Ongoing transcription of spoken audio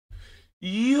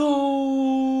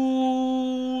YouTube.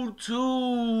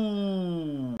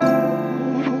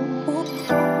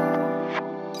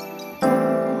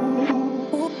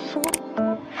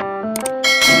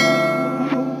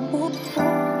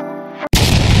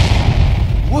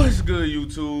 What's good,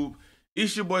 YouTube?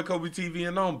 It's your boy Kobe TV,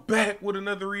 and I'm back with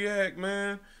another react,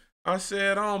 man. I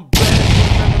said I'm back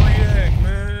with another react,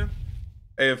 man.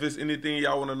 Hey, if it's anything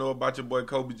y'all want to know about your boy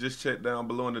Kobe, just check down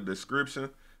below in the description.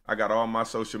 I got all my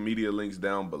social media links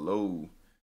down below.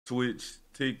 Twitch,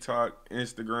 TikTok,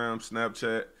 Instagram,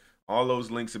 Snapchat. All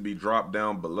those links will be dropped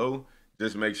down below.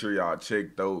 Just make sure y'all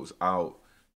check those out.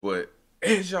 But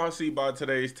as y'all see by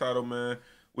today's title, man,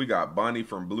 we got Bonnie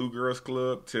from Blue Girls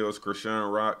Club tells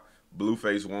Chrisean Rock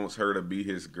Blueface wants her to be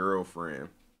his girlfriend.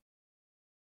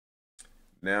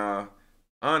 Now,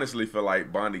 I honestly feel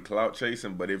like Bonnie clout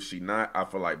chasing, but if she not, I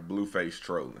feel like Blueface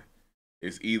trolling.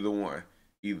 It's either one.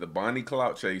 Either Bonnie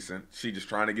clout chasing, she just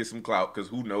trying to get some clout, because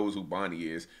who knows who Bonnie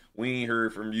is. We ain't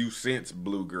heard from you since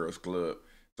Blue Girls Club.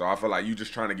 So I feel like you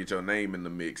just trying to get your name in the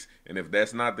mix. And if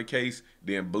that's not the case,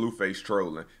 then Blueface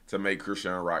trolling to make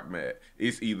Chrisean Rock mad.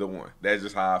 It's either one. That's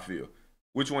just how I feel.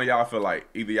 Which one y'all feel like?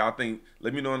 Either y'all think,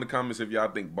 let me know in the comments if y'all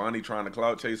think Bonnie trying to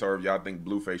clout chase or if y'all think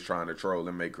Blueface trying to troll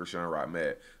and make Chrisean Rock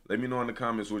mad. Let me know in the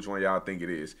comments which one y'all think it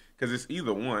is. Because it's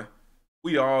either one.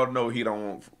 We all know we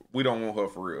don't want her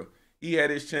for real. He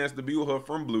had his chance to be with her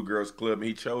from Blue Girls Club and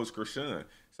he chose Chrisean.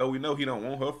 So we know he don't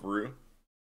want her for real.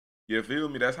 You feel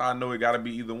me? That's how I know it gotta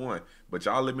be either one. But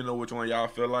y'all let me know which one y'all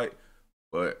feel like.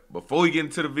 But before we get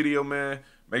into the video, man,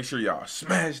 make sure y'all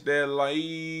smash that like.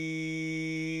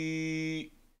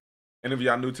 And if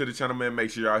y'all new to the channel, man,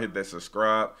 make sure y'all hit that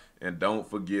subscribe. And don't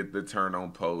forget to turn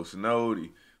on post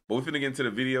noti. But we're finna get into the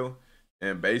video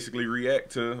and basically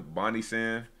react to Bonnie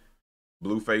saying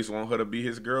Blueface want her to be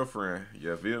his girlfriend.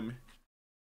 You feel me?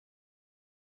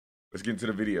 Let's get into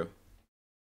the video.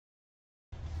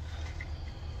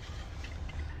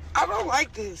 I don't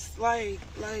like this. Like,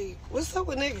 what's up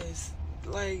with niggas?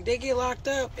 Like, they get locked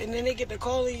up and then they get to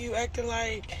calling you acting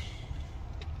like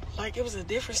it was a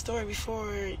different story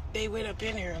before they went up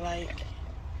in here. Like,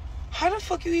 how the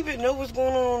fuck you even know what's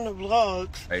going on the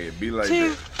vlogs? Hey, it be like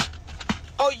that.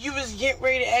 Oh, you was getting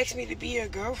ready to ask me to be your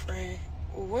girlfriend.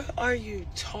 What are you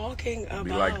talking about? It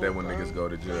be like that when bro? niggas go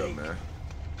to jail, like, man.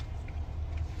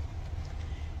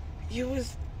 You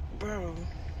was, bro.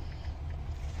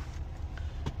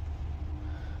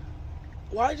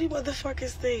 Why do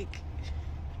motherfuckers think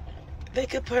they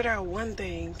could put out one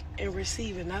thing and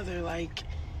receive another? Like,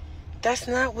 that's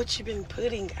not what you've been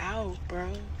putting out, bro.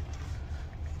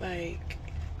 Like,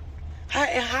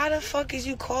 how the fuck is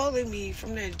you calling me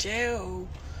from that jail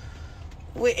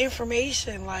with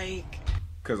information? Like,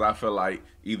 because I feel like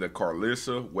either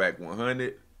Carlissa, Whack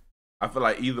 100, I feel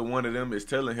like either one of them is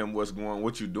telling him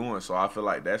what you doing. So I feel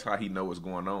like that's how he know what's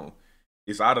going on.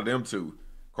 It's out of them two.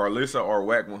 Carlissa or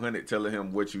Whack 100 telling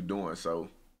him what you doing, so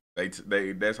that's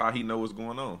how he know what's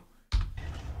going on.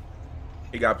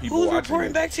 He got people who's watching.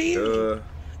 Reporting back to you?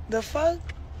 The fuck?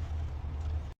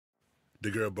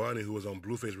 The girl Bonnie, who was on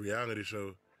Blueface reality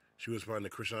show, she was responding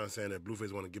to Chrisean saying that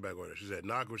Blueface want to get back with her. She said,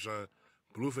 "Nah, Chrisean,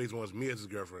 Blueface wants me as his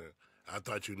girlfriend. I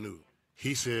thought you knew."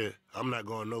 He said, "I'm not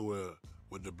going nowhere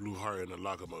with the blue heart and the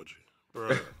lock emoji."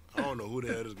 Bruh, I don't know who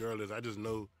the hell this girl is. I just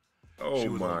know she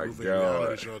was on Blueface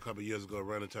reality show a couple years ago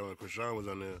around the time when Chrisean was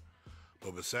on there.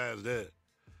 But besides that,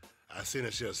 I seen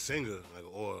that she a singer, like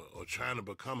or trying to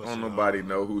become a singer. Don't nobody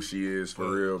know who she is for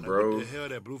real, like, bro. what the hell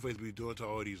that Blueface be doing to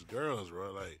all these girls,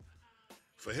 bro? Like,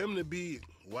 for him to be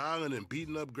wilding and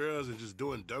beating up girls and just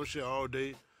doing dumb shit all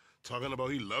day, talking about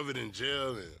he love it in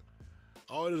jail and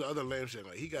all this other lame shit.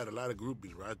 Like, he got a lot of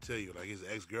groupies, bro. I tell you, like his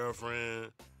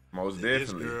ex-girlfriend, Most definitely.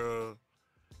 His girl.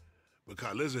 But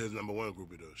Carlissa is his number one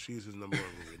groupie, though. She's his number one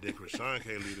groupie. Then Chrisean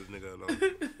can't leave this nigga alone.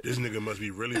 This nigga must be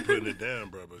really putting it down,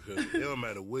 bro, because it don't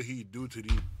matter what he do to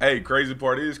these. Hey, crazy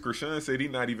part is Chrisean said he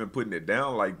not even putting it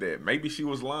down like that. Maybe she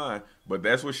was lying, but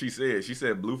that's what she said. She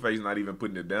said Blueface not even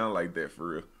putting it down like that for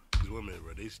real. These women,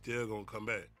 bro, they still gonna come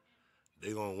back.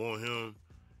 They gonna want him.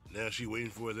 Now she waiting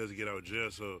for his ass to get out of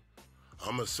jail, so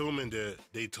I'm assuming that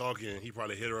they talking. He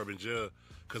probably hit her up in jail,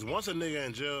 because once a nigga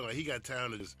in jail, like, he got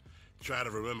time to just try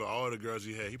to remember all the girls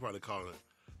he had. He probably calling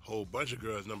a whole bunch of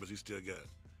girls' numbers he still got.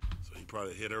 So he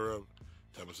probably hit her up,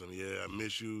 tell me something, yeah, I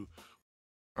miss you.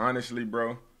 Honestly,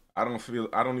 bro, I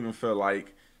don't even feel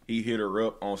like he hit her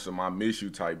up on some I miss you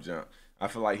type junk. I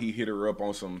feel like he hit her up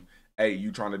on some, hey,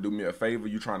 you trying to do me a favor?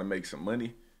 You trying to make some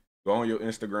money? Go on your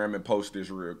Instagram and post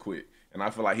this real quick. And I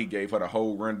feel like he gave her the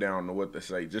whole rundown of what to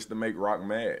say just to make Rock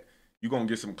mad. You gonna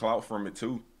get some clout from it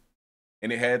too.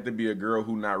 And it had to be a girl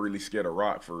who not really scared of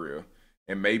Rock for real.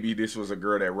 And maybe this was a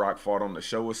girl that Rock fought on the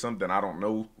show or something. I don't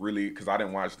know really because I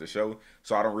didn't watch the show.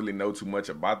 So I don't really know too much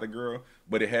about the girl.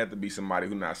 But it had to be somebody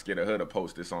who not scared of her to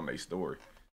post this on their story.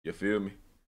 You feel me?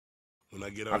 When I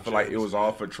get I feel like it was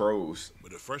all for trolls.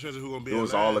 But the first person who gonna be it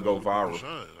was all to go viral.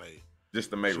 Like, just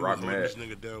to make Rock mad. This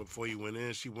nigga down before he went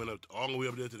in. She went up all the way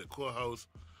up there to the courthouse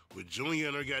with Junior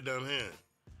in her goddamn hand.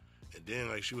 And then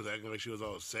like she was acting like she was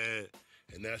all sad.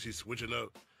 And now she's switching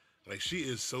up. Like she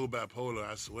is so bipolar,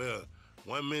 I swear.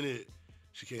 1 minute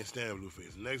she can't stand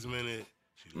Blueface. Next minute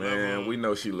she love him. We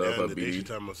know she love her BD. She BD.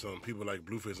 talking about some people like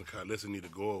Blueface and Kylie need to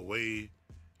go away.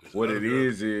 What it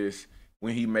is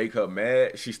when he make her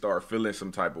mad, she start feeling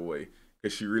some type of way.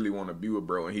 Cause she really want to be with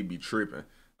bro and he be tripping.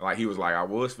 Like he was like, I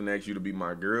was finna ask you to be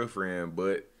my girlfriend,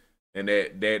 but and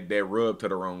that rubbed to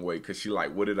the wrong way. Cause she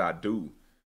like, what did I do?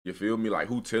 You feel me? Like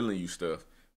who telling you stuff?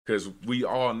 Cause we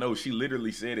all know she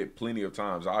literally said it plenty of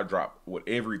times. I drop with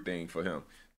everything for him.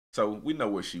 So we know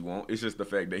what she want. It's just the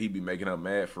fact that he be making her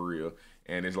mad for real.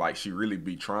 And it's like she really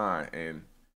be trying and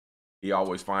he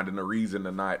always finding a reason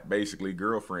to not basically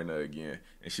girlfriend her again.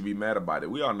 And she be mad about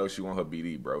it. We all know she want her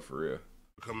BD, bro, for real.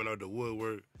 Coming out the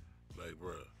woodwork, like,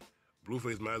 bro,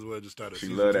 Blueface might as well just start a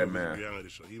season 2 of his reality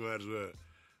show. He might as well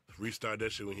restart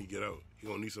that shit when he get out. He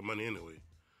gonna need some money anyway.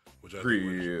 Which I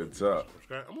think up.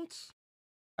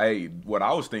 Hey, what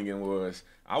I was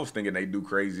thinking they do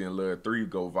Crazy in Love 3,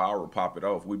 go viral, pop it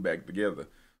off, we back together.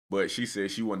 But she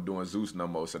said she wasn't doing Zeus no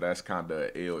more, so that's kind of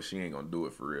an L. She ain't gonna do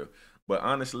it for real. But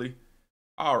honestly,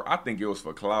 I think it was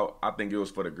for clout. I think it was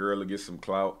for the girl to get some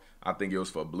clout. I think it was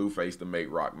for Blueface to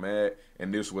make Rock mad.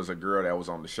 And this was a girl that was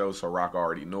on the show, so Rock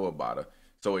already knew about her.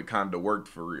 So it kind of worked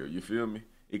for real. You feel me?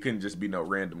 It couldn't just be no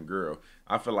random girl.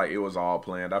 I feel like it was all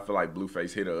planned. I feel like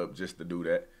Blueface hit her up just to do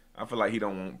that. I feel like he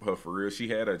don't want her for real. She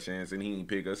had her chance and he didn't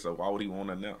pick her, so why would he want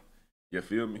her now? You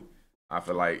feel me? I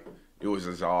feel like it was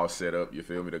just all set up, you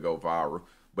feel me, to go viral.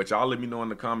 But y'all let me know in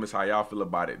the comments how y'all feel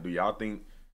about it. Do y'all think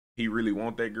he really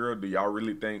want that girl? Do y'all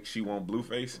really think she want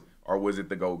Blueface? Or was it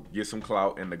to go get some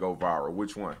clout and to go viral?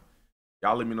 Which one?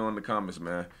 Y'all let me know in the comments,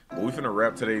 man. But we finna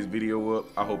wrap today's video up.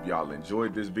 I hope y'all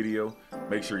enjoyed this video.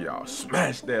 Make sure y'all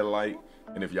smash that like.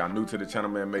 And if y'all new to the channel,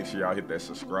 man, make sure y'all hit that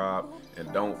subscribe.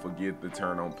 And don't forget to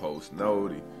turn on post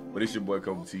noti. But it's your boy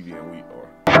Kobe TV and we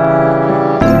are